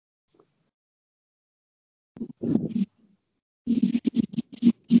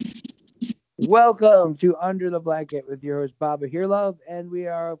Welcome to Under the Blanket with your host Baba Here Love, and we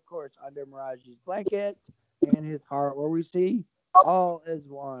are of course under Mirage's blanket and his heart, where we see all as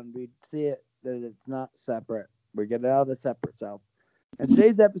one. We see it that it's not separate. We get out of the separate self. In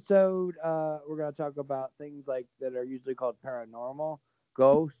today's episode, we're going to talk about things like that are usually called paranormal,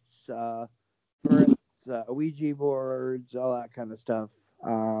 ghosts, spirits, Ouija boards, all that kind of stuff.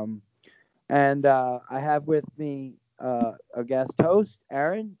 And I have with me a guest host,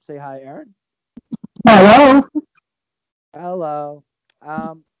 Aaron. Say hi, Aaron. Hello. Hello.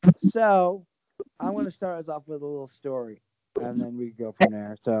 Um, so I'm going to start us off with a little story, and then we go from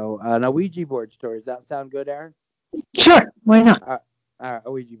there. So, an Ouija board story. Does that sound good, Aaron? Sure, why not? All right,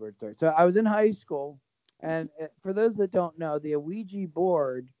 a Ouija board story. So, I was in high school, and for those that don't know, the Ouija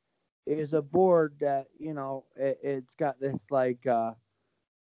board is a board that it's got this like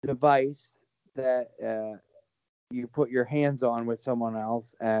device that you put your hands on with someone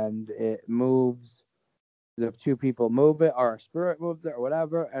else, and it moves. The two people move it, or a spirit moves it, or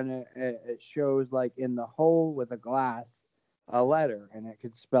whatever, and it shows like in the hole with a glass a letter, and it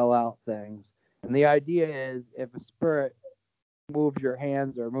could spell out things. And the idea is, if a spirit moves your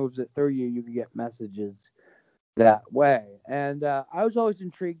hands or moves it through you, you can get messages that way. And I was always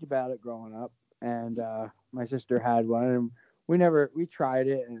intrigued about it growing up. And my sister had one, and we tried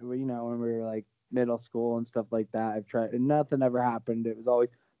it, and when we were like middle school and stuff like that, I've tried, and nothing ever happened. It was always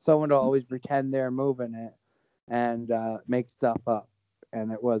someone to always pretend they're moving it and make stuff up.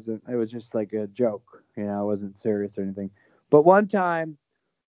 And it wasn't. It was just like a joke. It wasn't serious or anything. But one time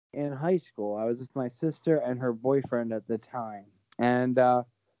in high school, I was with my sister and her boyfriend at the time, and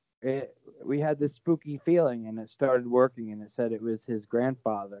we had this spooky feeling, and it started working, and it said it was his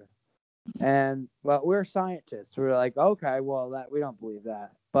grandfather. And well, we're scientists. We're like, okay, well, that we don't believe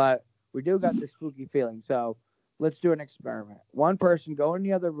that, but we do got this spooky feeling. So let's do an experiment. One person go in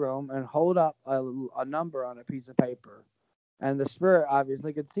the other room and hold up a number on a piece of paper, and the spirit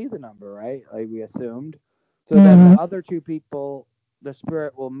obviously could see the number, right? Like we assumed. So then Hmm. the other two people, the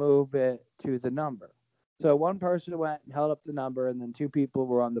spirit will move it to the number. So one person went and held up the number, and then two people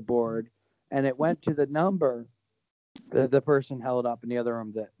were on the board, and it went to the number the person held up in the other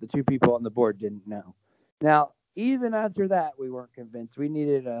room that the two people on the board didn't know. Now, even after that, we weren't convinced. We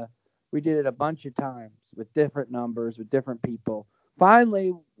did it a bunch of times with different numbers with different people.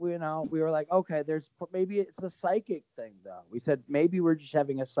 Finally, we were like, okay, there's maybe it's a psychic thing though. We said maybe we're just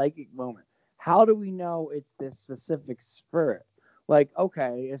having a psychic moment. How do we know it's this specific spirit? Like,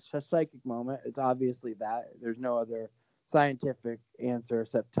 okay, it's a psychic moment. It's obviously that. There's no other scientific answer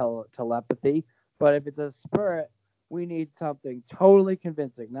except telepathy. But if it's a spirit, we need something totally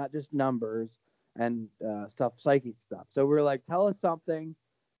convincing, not just numbers and stuff, psychic stuff. So we're like, tell us something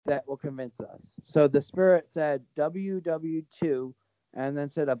that will convince us. So the spirit said WW2 and then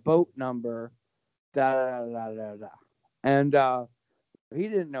said a boat number, da da da da da da. And he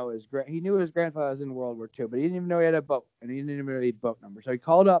didn't know he knew his grandfather was in World War II, but he didn't even know he had a boat, and he didn't even know he had a boat number. So he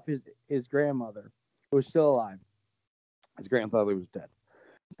called up his grandmother, who was still alive. His grandfather was dead,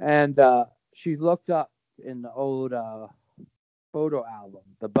 and she looked up in the old photo album,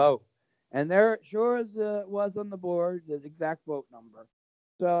 the boat. And there, sure as it was on the board, the exact boat number.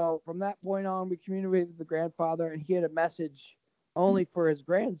 So from that point on, we communicated with the grandfather, and he had a message only for his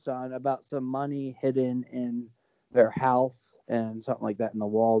grandson about some money hidden in their house and something like that in the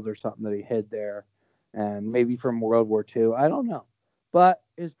walls or something that he hid there, and maybe from World War II. I don't know. But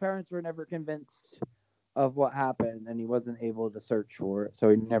his parents were never convinced of what happened, and he wasn't able to search for it, so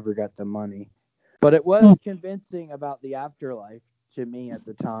he never got the money. But it was convincing about the afterlife to me at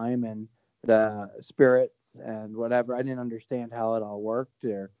the time, and the spirits and whatever. I didn't understand how it all worked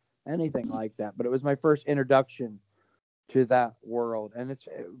or anything like that, but it was my first introduction to that world. And it's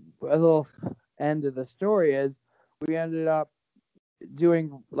a little end of the story is we ended up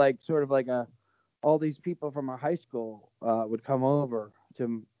doing like sort of like a all these people from our high school would come over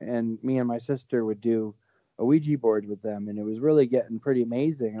to, and me and my sister would do a Ouija board with them, and it was really getting pretty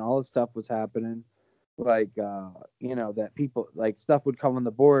amazing, and all this stuff was happening, like that people like stuff would come on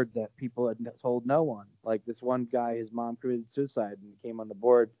the board that people had told no one. Like this one guy, his mom committed suicide, and it came on the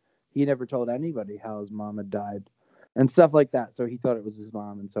board. He never told anybody how his mom had died, and stuff like that. So he thought it was his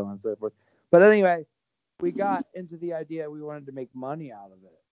mom, and so on and so forth. But anyway, we got into the idea we wanted to make money out of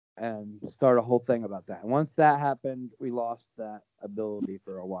it and start a whole thing about that. And once that happened, we lost that ability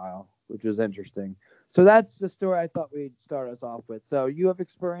for a while, which was interesting. So that's the story I thought we'd start us off with. So you have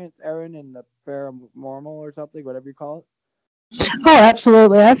experience, Aaron, in the paranormal or something, whatever you call it? Oh,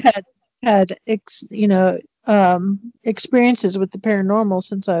 absolutely. I've had experiences with the paranormal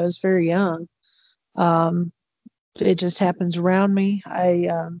since I was very young. Um, it just happens around me.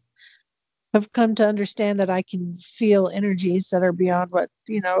 have come to understand that I can feel energies that are beyond what,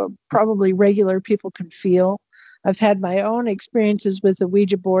 probably regular people can feel. I've had my own experiences with the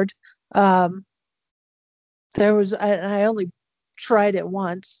Ouija board. Um, I only tried it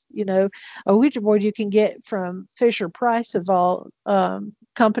once, a Ouija board you can get from Fisher Price of all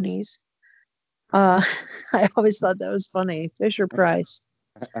companies. I always thought that was funny. Fisher Price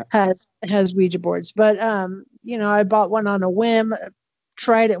has Ouija boards, but I bought one on a whim,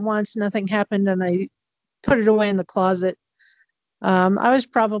 tried it once, nothing happened, and I put it away in the closet. I was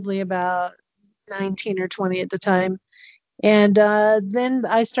probably about 19 or 20 at the time. And then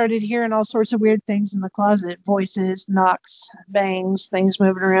I started hearing all sorts of weird things in the closet, voices, knocks, bangs, things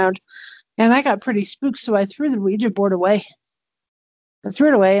moving around. And I got pretty spooked, so I threw the Ouija board away. I threw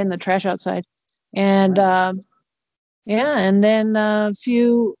it away in the trash outside. And yeah, and then a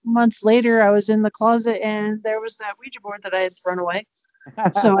few months later, I was in the closet, and there was that Ouija board that I had thrown away.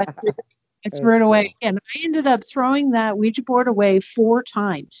 So I threw it away again. I ended up throwing that Ouija board away 4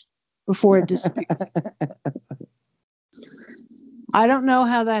 times before it disappeared. I don't know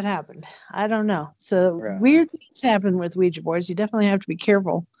how that happened. I don't know. So weird things happen with Ouija boards. You definitely have to be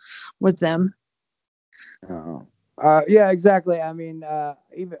careful with them. Oh. Yeah, exactly. I mean,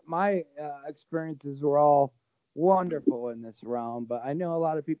 even my experiences were all wonderful in this realm, but I know a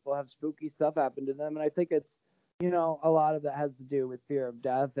lot of people have spooky stuff happen to them, and I think it's, a lot of that has to do with fear of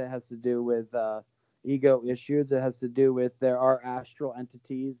death. It has to do with ego issues. It has to do with there are astral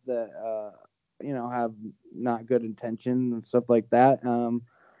entities that, have not good intention and stuff like that.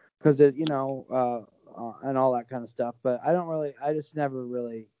 Because and all that kind of stuff. But I just never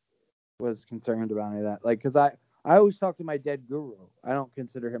really was concerned about any of that. Like, because I always talk to my dead guru. I don't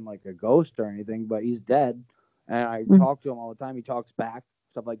consider him like a ghost or anything, but he's dead, and I talk to him all the time. He talks back,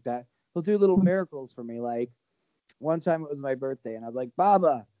 stuff like that. He'll do little miracles for me. Like one time it was my birthday, and I was like,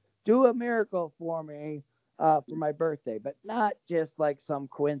 Baba, do a miracle for me for my birthday, but not just like some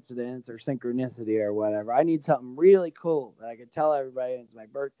coincidence or synchronicity or whatever. I need something really cool that I can tell everybody it's my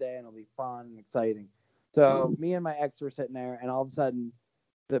birthday and it'll be fun and exciting. So me and my ex were sitting there, and all of a sudden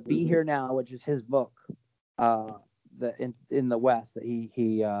the Be Here Now, which is his book, the in the West that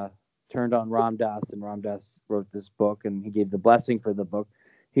he turned on Ram Dass, and Ram Dass wrote this book, and he gave the blessing for the book.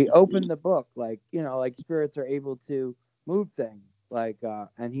 He opened the book like like spirits are able to move things, like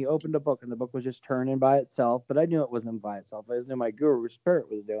and he opened a book, and the book was just turning by itself. But I knew it wasn't by itself. I just knew my guru spirit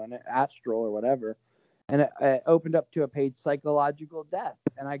was doing it, astral or whatever. And it opened up to a page, psychological death,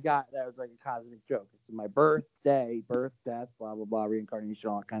 and I got that was like a cosmic joke. It's my birthday, birth, death, blah blah blah, reincarnation,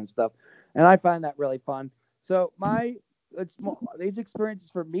 all that kind of stuff, and I find that really fun. So these experiences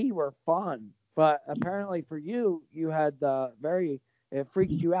for me were fun, but apparently for you, you had it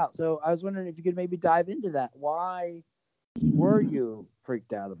freaked you out. So I was wondering if you could maybe dive into that. Why were you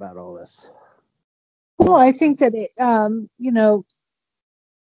freaked out about all this? Well, I think that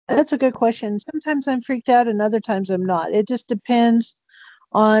that's a good question. Sometimes I'm freaked out, and other times I'm not. It just depends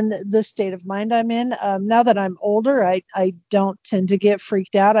on the state of mind I'm in. Now that I'm older, I don't tend to get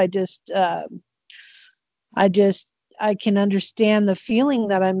freaked out. I just I can understand the feeling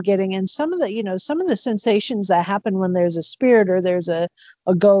that I'm getting, and some of the sensations that happen when there's a spirit or there's a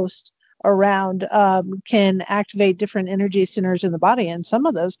ghost around can activate different energy centers in the body, and some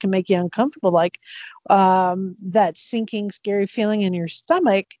of those can make you uncomfortable, like that sinking, scary feeling in your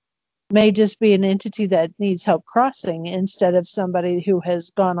stomach may just be an entity that needs help crossing instead of somebody who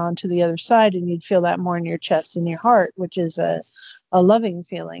has gone on to the other side, and you'd feel that more in your chest and your heart, which is a loving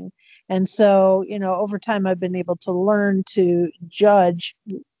feeling. And so, over time I've been able to learn to judge,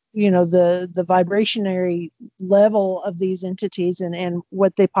 the vibrationary level of these entities and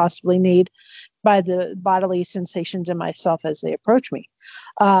what they possibly need by the bodily sensations in myself as they approach me.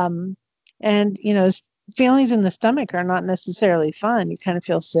 And, feelings in the stomach are not necessarily fun. You kind of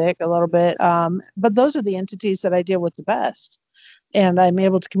feel sick a little bit. But those are the entities that I deal with the best. And I'm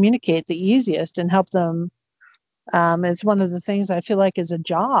able to communicate the easiest and help them. It's one of the things I feel like is a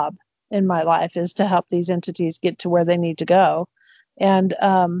job in my life, is to help these entities get to where they need to go. And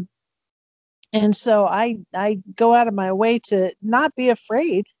so I go out of my way to not be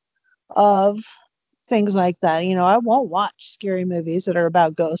afraid of things like that. I won't watch scary movies that are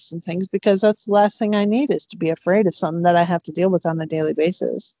about ghosts and things, because that's the last thing I need, is to be afraid of something that I have to deal with on a daily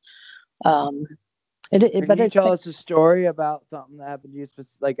basis. Um, Can you tell us a story about something that happened to you?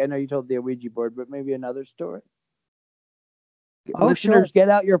 Like, I know you told the Ouija board, but maybe another story. Listeners, sure. Get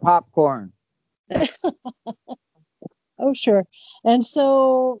out your popcorn. Oh, sure. And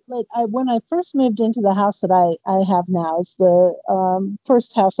so, when I first moved into the house that I have now, it's the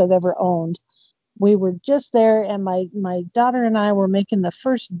first house I've ever owned. We were just there, and my daughter and I were making the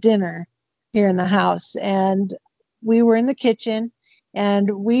first dinner, here in the house. And we were in the kitchen and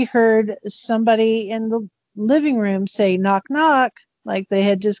we heard somebody in the living room say, knock, knock, like they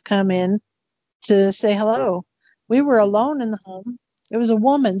had just come in to say hello. We were alone in the home. It was a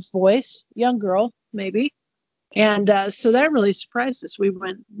woman's voice, young girl, maybe. And so that really surprised us. We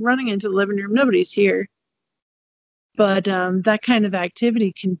went running into the living room. Nobody's here. But that kind of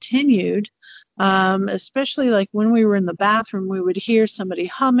activity continued, especially like when we were in the bathroom, we would hear somebody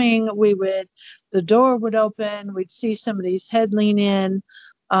humming. The door would open. We'd see somebody's head lean in.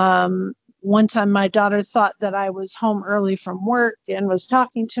 One time my daughter thought that I was home early from work and was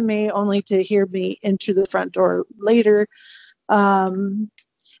talking to me, only to hear me enter the front door later. And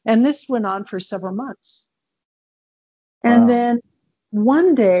this went on for several months. And Wow. then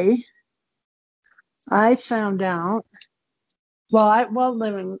one day I found out. Let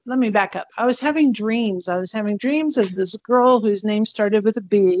me back up. I was having dreams. I was having dreams of this girl whose name started with a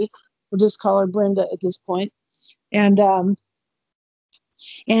B. We'll just call her Brenda at this point. And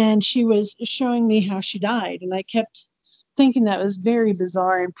she was showing me how she died, and I kept thinking that was very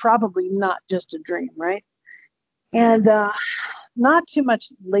bizarre and probably not just a dream, right? And not too much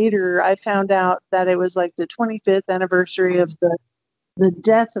later, I found out that it was like the 25th anniversary of the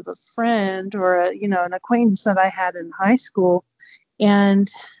death of a friend or an acquaintance that I had in high school. And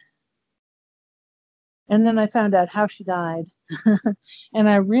then I found out how she died. And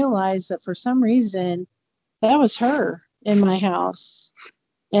I realized that for some reason, that was her in my house.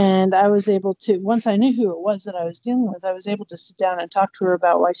 And I was able to, once I knew who it was that I was dealing with, I was able to sit down and talk to her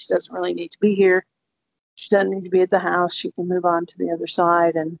about why she doesn't really need to be here. She doesn't need to be at the house. She can move on to the other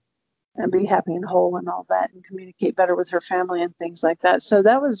side and be happy and whole and all that and communicate better with her family and things like that. So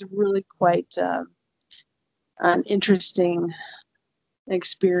that was really quite an interesting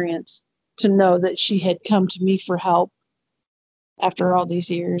experience to know that she had come to me for help after all these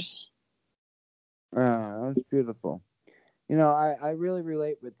years. That's beautiful. I really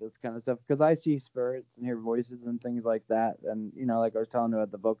relate with this kind of stuff because I see spirits and hear voices and things like that. And, like I was telling you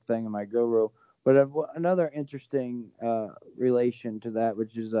about the book thing and my guru. But another interesting relation to that,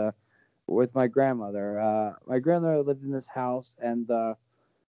 which is with my grandmother. My grandmother lived in this house, and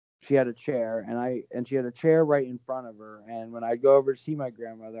she had a chair, and she had a chair right in front of her. And when I'd go over to see my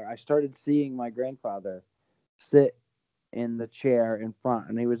grandmother, I started seeing my grandfather sit in the chair in front,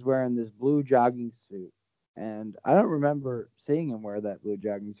 and he was wearing this blue jogging suit. And I don't remember seeing him wear that blue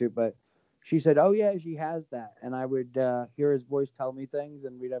jogging suit, but she said, "Oh yeah, she has that." And I would hear his voice tell me things,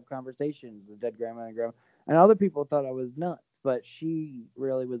 and we'd have conversations with dead grandma and grandma. And other people thought I was nuts, but she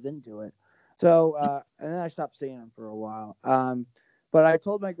really was into it. So, and then I stopped seeing him for a while. But I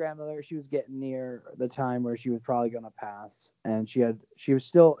told my grandmother she was getting near the time where she was probably gonna pass, and she had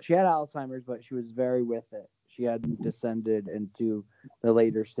Alzheimer's, but she was very with it. She hadn't descended into the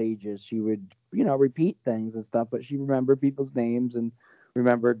later stages. She would, repeat things and stuff, but she remembered people's names and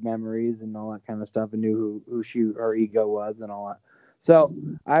remembered memories and all that kind of stuff, and knew who her ego was and all that. So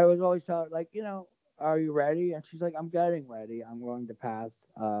I was always telling her, like, are you ready? And she's like, I'm getting ready. I'm going to pass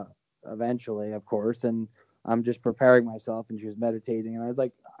eventually, of course, and I'm just preparing myself. And she was meditating, and I was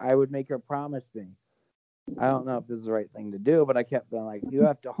like, I would make her promise me. I don't know if this is the right thing to do, but I kept being like, you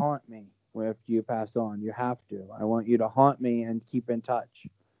have to haunt me after you pass on. You have to. I want you to haunt me and keep in touch.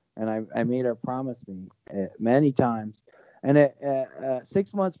 And I made her promise me many times. And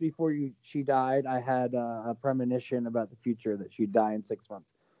 6 months before she died, I had a premonition about the future that she'd die in 6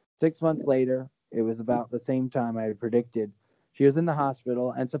 months. 6 months later, it was about the same time I had predicted. She was in the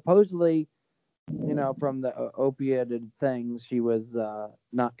hospital, and supposedly from the opiated things, she was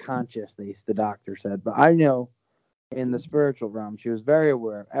not conscious, the doctor said. But I know in the spiritual realm, she was very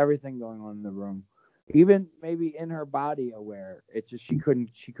aware of everything going on in the room, even maybe in her body aware. It's just she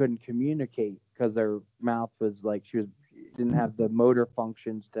couldn't communicate because her mouth was like she didn't have the motor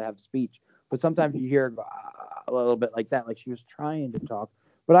functions to have speech. But sometimes you hear her go, a little bit like that, like she was trying to talk.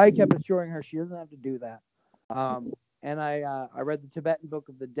 But I kept assuring her she doesn't have to do that. And I read the Tibetan Book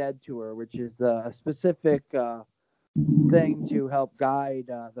of the Dead to her, which is a specific thing to help guide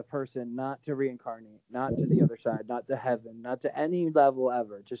the person not to reincarnate, not to the other side, not to heaven, not to any level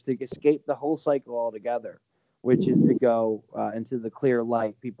ever, just to escape the whole cycle altogether, which is to go into the clear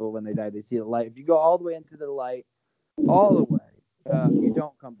light. People, when they die, they see the light. If you go all the way into the light, all the way, you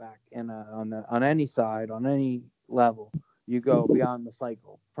don't come back on any side, on any level. You go beyond the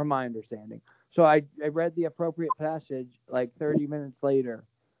cycle, from my understanding. So I read the appropriate passage like 30 minutes later.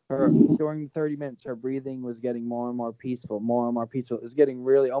 During 30 minutes, her breathing was getting more and more peaceful, more and more peaceful. It was getting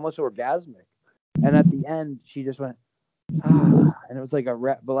really almost orgasmic. And at the end, she just went, ah, and it was like a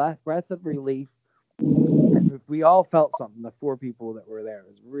breath of relief. And we all felt something. The four people that were there, it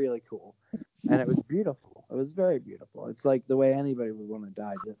was really cool, and it was beautiful. It was very beautiful. It's like the way anybody would want to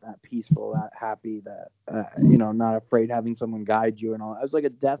die, just that peaceful, that happy, that not afraid, having someone guide you and all. It was like a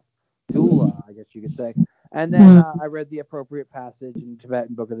death doula, I guess you could say. And then I read the appropriate passage in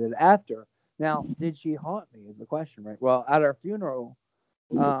Tibetan Book of the Dead after. Now, did she haunt me? Is the question, right? Well, at our funeral,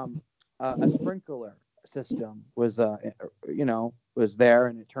 um, a sprinkler system was there,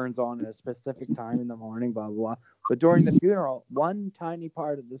 and it turns on at a specific time in the morning, blah blah blah. But during the funeral, one tiny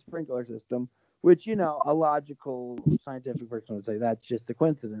part of the sprinkler system, which a logical scientific person would say that's just a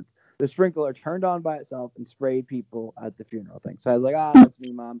coincidence, the sprinkler turned on by itself and sprayed people at the funeral thing. So I was like, that's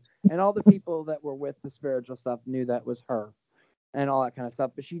me, mom. And all the people that were with the spiritual stuff knew that was her and all that kind of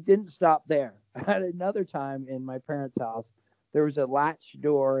stuff. But she didn't stop there. At another time in my parents' house, there was a latch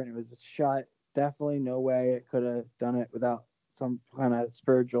door and it was shut. Definitely no way it could have done it without some kind of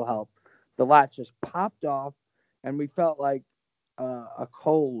spiritual help. The latch just popped off, and we felt like a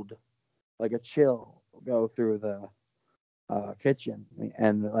cold, like a chill, go through the kitchen,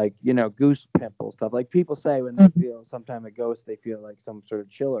 and like goose pimple stuff. Like people say when they feel sometime a ghost, they feel like some sort of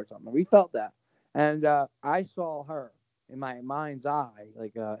chill or something. We felt that, and I saw her in my mind's eye,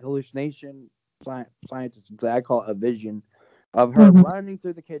 like a hallucination. Scientists would say I call it a vision of her running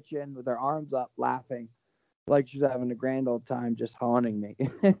through the kitchen with her arms up, laughing like she's having a grand old time, just haunting me.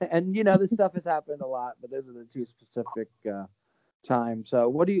 And this stuff has happened a lot, but those are the two specific times. So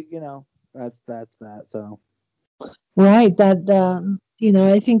what do that's that. So. Right. That,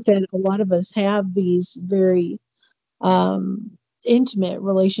 I think that a lot of us have these very intimate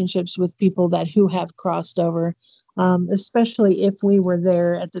relationships with people that who have crossed over, especially if we were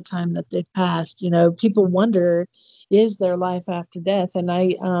there at the time that they passed. People wonder, is there life after death? And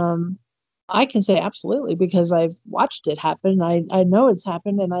I can say absolutely because I've watched it happen. I know it's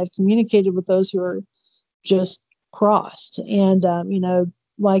happened, and I've communicated with those who are just crossed. And,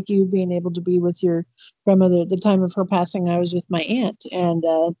 like you being able to be with your grandmother at the time of her passing, I was with my aunt. And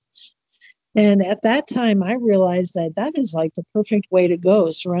at that time, I realized that that is like the perfect way to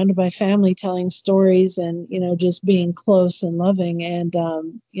go, surrounded by family telling stories and, just being close and loving. And,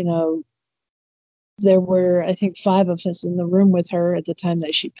 there were, I think, five of us in the room with her at the time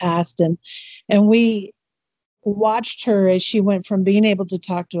that she passed. And we watched her as she went from being able to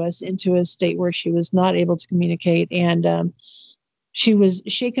talk to us into a state where she was not able to communicate. And she was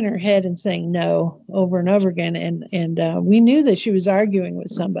shaking her head and saying no over and over again. And we knew that she was arguing with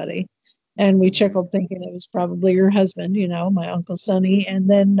somebody. And we chuckled, thinking it was probably her husband, my Uncle Sonny. And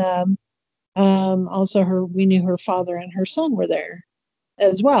then also we knew her father and her son were there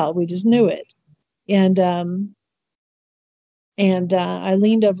as well. We just knew it. And I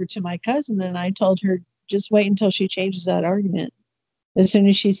leaned over to my cousin and I told her, just wait until she changes that argument. As soon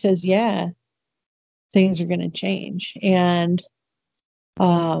as she says, yeah, things are going to change. And,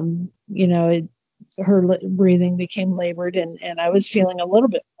 her breathing became labored, and I was feeling a little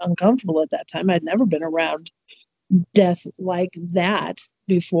bit uncomfortable at that time. I'd never been around death like that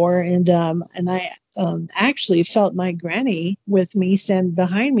before. And I actually felt my granny with me stand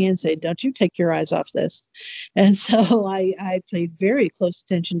behind me and say, don't you take your eyes off this. And so I paid very close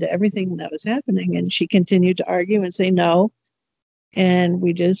attention to everything that was happening. And she continued to argue and say no. And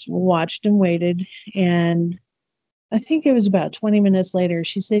we just watched and waited. And I think it was about 20 minutes later,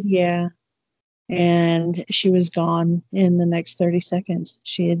 she said, yeah. And she was gone in the next 30 seconds.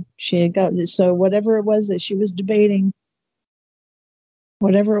 She had gotten it. So whatever it was that she was debating,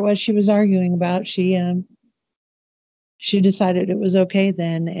 whatever it was she was arguing about, she decided it was okay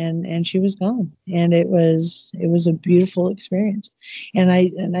then, and she was gone. And it was a beautiful experience. And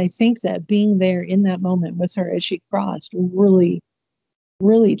I think that being there in that moment with her as she crossed really,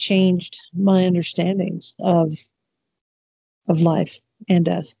 really changed my understandings of life and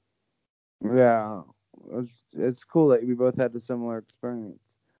death. Yeah, it's cool that we both had a similar experience.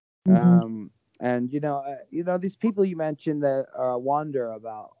 Mm-hmm. And these people you mentioned that wonder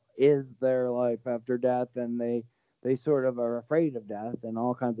about is there life after death, and they sort of are afraid of death and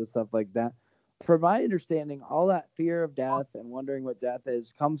all kinds of stuff like that. From my understanding, all that fear of death and wondering what death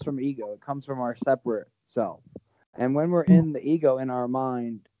is comes from ego. It comes from our separate self. And when we're in the ego in our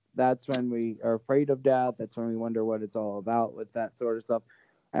mind, that's when we are afraid of death. That's when we wonder what it's all about with that sort of stuff.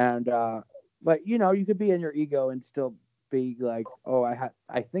 And but you could be in your ego and still be like, oh,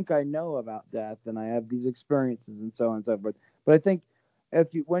 I think I know about death and I have these experiences and so on and so forth. But I think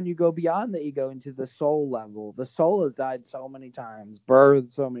when you go beyond the ego into the soul level, the soul has died so many times,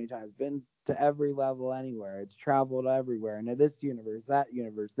 birthed so many times, been to every level anywhere. It's traveled everywhere into this universe, that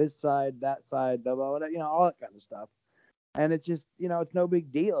universe, this side, that side, blah, blah, blah, all that kind of stuff. And it's just, it's no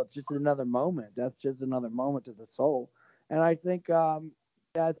big deal. It's just another moment. That's just another moment to the soul. And I think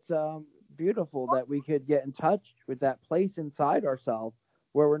that's beautiful that we could get in touch with that place inside ourselves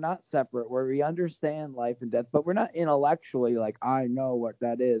where we're not separate, where we understand life and death, but we're not intellectually like, I know what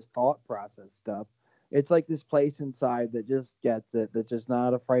that is, thought process stuff. It's like this place inside that just gets it, that's just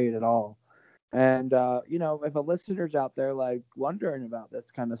not afraid at all. And if a listener's out there like wondering about this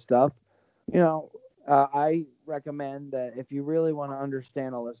kind of stuff, you know, I recommend that if you really want to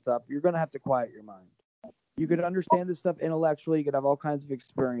understand all this stuff, you're going to have to quiet your mind. You could understand this stuff intellectually, you could have all kinds of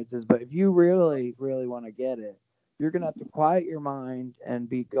experiences, but if you really, really want to get it, you're going to have to quiet your mind and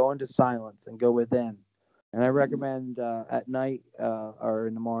go into silence and go within. And I recommend at night or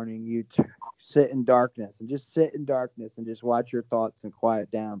in the morning, sit in darkness and just sit in darkness and just watch your thoughts and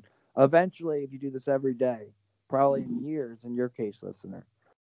quiet down. Eventually, if you do this every day, probably in years, in your case, listener,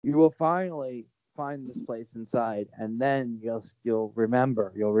 you will finally find this place inside, and then you'll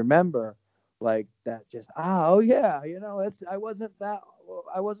remember like that. Just oh yeah, that's I wasn't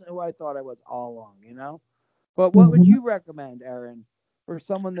who I thought I was all along. But what would Mhm. you recommend, Aaron, for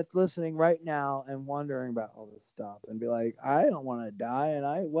someone that's listening right now and wondering about all this stuff and be like, I don't want to die,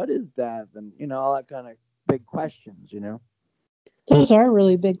 and what is death, and all that kind of big questions. Those are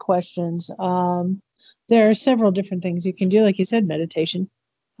really big questions. There are several different things you can do, like you said, meditation,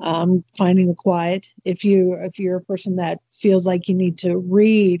 finding the quiet. If you're a person that feels like you need to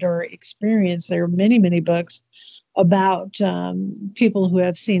read or experience, there are many books about people who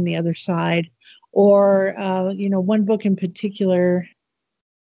have seen the other side, or one book in particular.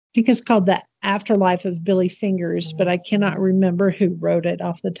 I think it's called The Afterlife of Billy Fingers, but I cannot remember who wrote it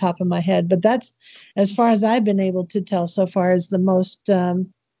off the top of my head. But that's, as far as I've been able to tell so far, is the most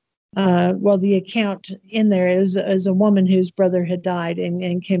well, the account in there is a woman whose brother had died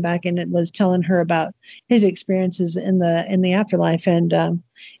and came back, and it was telling her about his experiences in the afterlife, and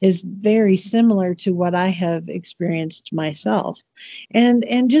is very similar to what I have experienced myself.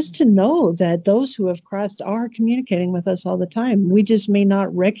 And just to know that those who have crossed are communicating with us all the time. We just may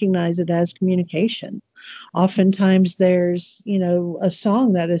not recognize it as communication. Oftentimes there's, a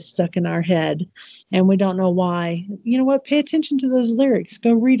song that is stuck in our head and we don't know why. You know what? Pay attention to those lyrics.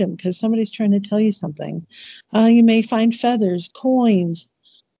 Go read them because somebody's trying to tell you something. You may find feathers, coins,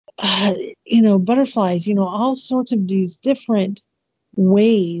 butterflies, all sorts of these different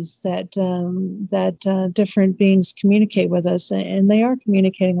ways that different beings communicate with us, and they are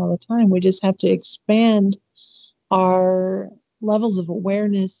communicating all the time. We just have to expand our levels of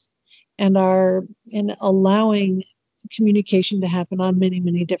awareness and our in allowing communication to happen on many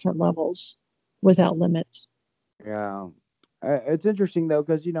different levels without limits. Yeah. It's interesting though,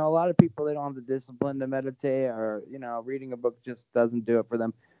 because a lot of people they don't have the discipline to meditate, or reading a book just doesn't do it for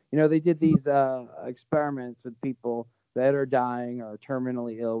them. They did these experiments with people that are dying or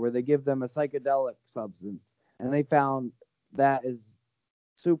terminally ill, where they give them a psychedelic substance, and they found that is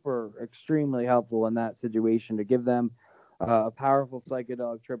super extremely helpful in that situation to give them a powerful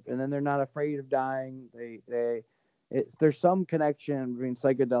psychedelic trip, and then they're not afraid of dying. There's some connection between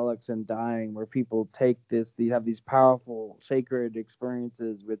psychedelics and dying where people take they have these powerful sacred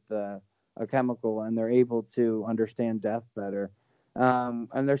experiences with a chemical, and they're able to understand death better.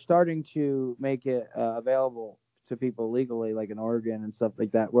 And they're starting to make it available to people legally, like in Oregon and stuff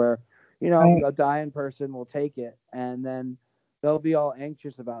like that, where Right. a dying person will take it, and then they'll be all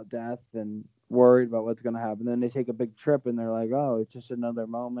anxious about death and worried about what's going to happen. Then they take a big trip and they're like, oh, it's just another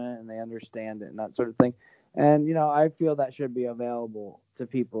moment, and they understand it and that sort of thing. And I feel that should be available to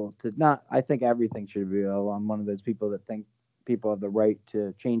people. To not, I think everything should be available. I'm one of those people that think people have the right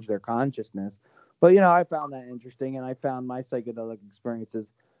to change their consciousness. But I found that interesting, and I found my psychedelic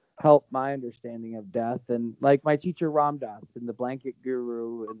experiences help my understanding of death. And like my teacher Ram Dass in the Blanket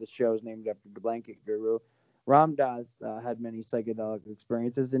Guru, and the show is named after the Blanket Guru. Ram Dass had many psychedelic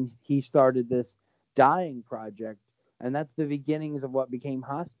experiences, and he started this dying project, and that's the beginnings of what became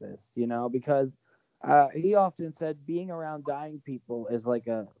hospice. Because he often said being around dying people is like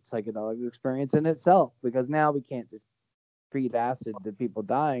a psychedelic experience in itself, because now we can't just feed acid to people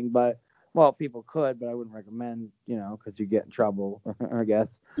dying, but well, people could, but I wouldn't recommend, because you get in trouble, I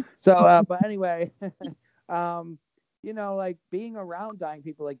guess. So, but anyway, um, like being around dying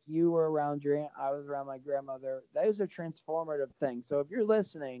people, like you were around your aunt, I was around my grandmother. Those are transformative things. So if you're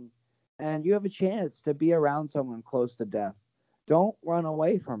listening and you have a chance to be around someone close to death, don't run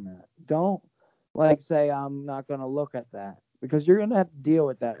away from it. Don't like say I'm not going to look at that, because you're going to have to deal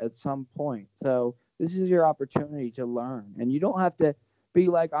with that at some point. So this is your opportunity to learn, and you don't have to be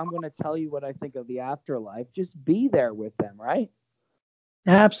like, I'm going to tell you what I think of the afterlife. Just be there with them, right?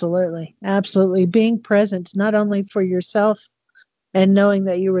 Absolutely. Absolutely. Being present, not only for yourself and knowing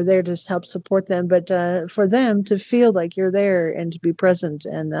that you were there to help support them, but for them to feel like you're there and to be present.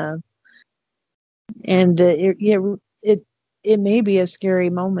 And it may be a scary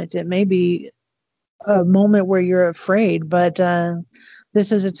moment. It may be a moment where you're afraid, but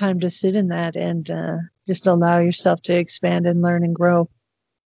this is a time to sit in that and just allow yourself to expand and learn and grow.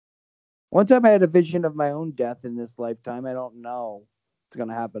 One time I had a vision of my own death in this lifetime. I don't know what's going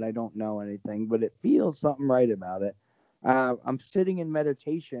to happen. I don't know anything, but it feels something right about it. I'm sitting in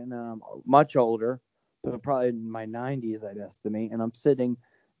meditation. Much older, so probably in my 90s, I'd estimate. And I'm sitting,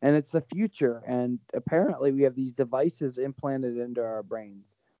 and it's the future. And apparently, we have these devices implanted into our brains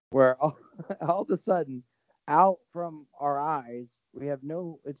where all of a sudden, out from our eyes, we have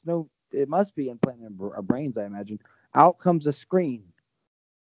no, it's no, it must be implanted in our brains, I imagine. Out comes a screen,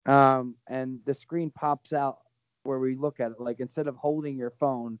 and the screen pops out where we look at it. Like instead of holding your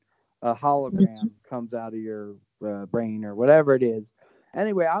phone, a hologram comes out of your brain or whatever it is.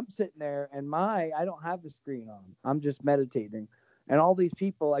 Anyway, I'm sitting there, and I don't have the screen on. I'm just meditating, and all these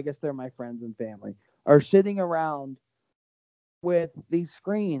people, I guess they're my friends and family, are sitting around with these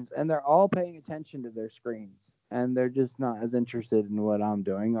screens, and they're all paying attention to their screens, and they're just not as interested in what I'm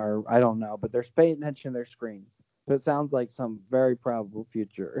doing, or I don't know, but they're paying attention to their screens. So it sounds like some very probable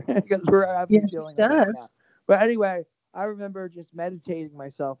future because we're having Yes, it feeling like that now. does. But anyway, I remember just meditating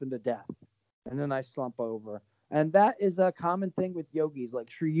myself into death, and then I slump over. And that is a common thing with yogis. Like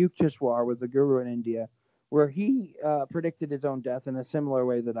Sri Yukteswar was a guru in India, where he predicted his own death in a similar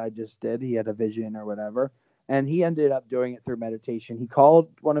way that I just did. He had a vision or whatever, and he ended up doing it through meditation. He called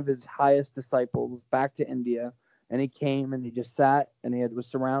one of his highest disciples back to India, and he came and he just sat and was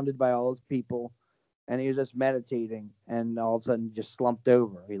surrounded by all his people, and he was just meditating, and all of a sudden he just slumped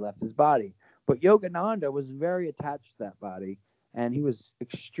over. He left his body. But Yogananda was very attached to that body, and he was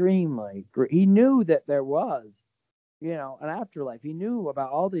extremely. He knew that there was, an afterlife. He knew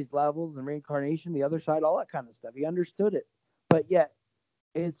about all these levels and reincarnation, the other side, all that kind of stuff. He understood it, but yet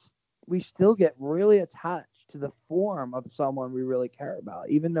it's we still get really attached to the form of someone we really care about.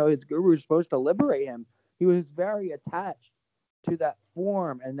 Even though his guru is supposed to liberate him, he was very attached to that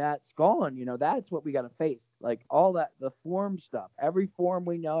form, and that's gone. That's what we got to face. Like all that, the form stuff, every form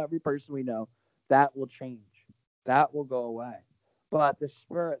we know, every person we know, that will change. That will go away. But the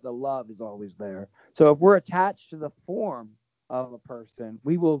spirit, the love is always there. So if we're attached to the form of a person,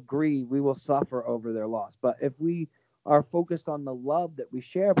 we will grieve, we will suffer over their loss. But if we are focused on the love that we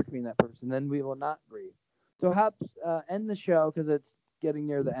share between that person, then we will not grieve. So perhaps end the show because it's getting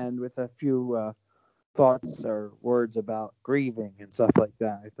near the end with a few thoughts or words about grieving and stuff like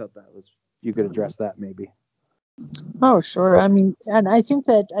that. I thought that was you could address that maybe. Oh, sure. I mean, and I think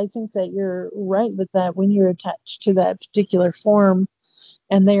that you're right with that. When you're attached to that particular form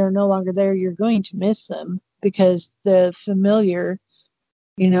and they are no longer there, you're going to miss them because the familiar,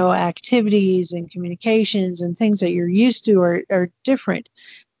 activities and communications and things that you're used to are different.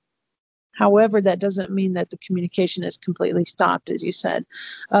 However, that doesn't mean that the communication is completely stopped, as you said.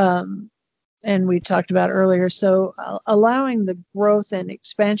 Um, and we talked about earlier. So allowing the growth and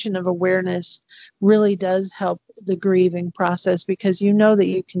expansion of awareness really does help the grieving process because you know that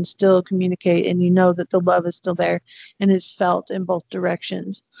you can still communicate and you know that the love is still there and it's felt in both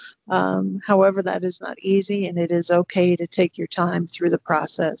directions. However, that is not easy, and it is okay to take your time through the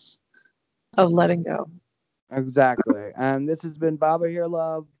process of letting go. Exactly. And this has been Baba Here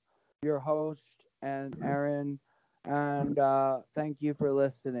Love, your host, and Aaron. And thank you for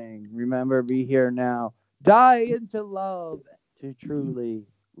listening. Remember, be here now. Die into love to truly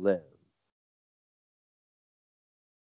live.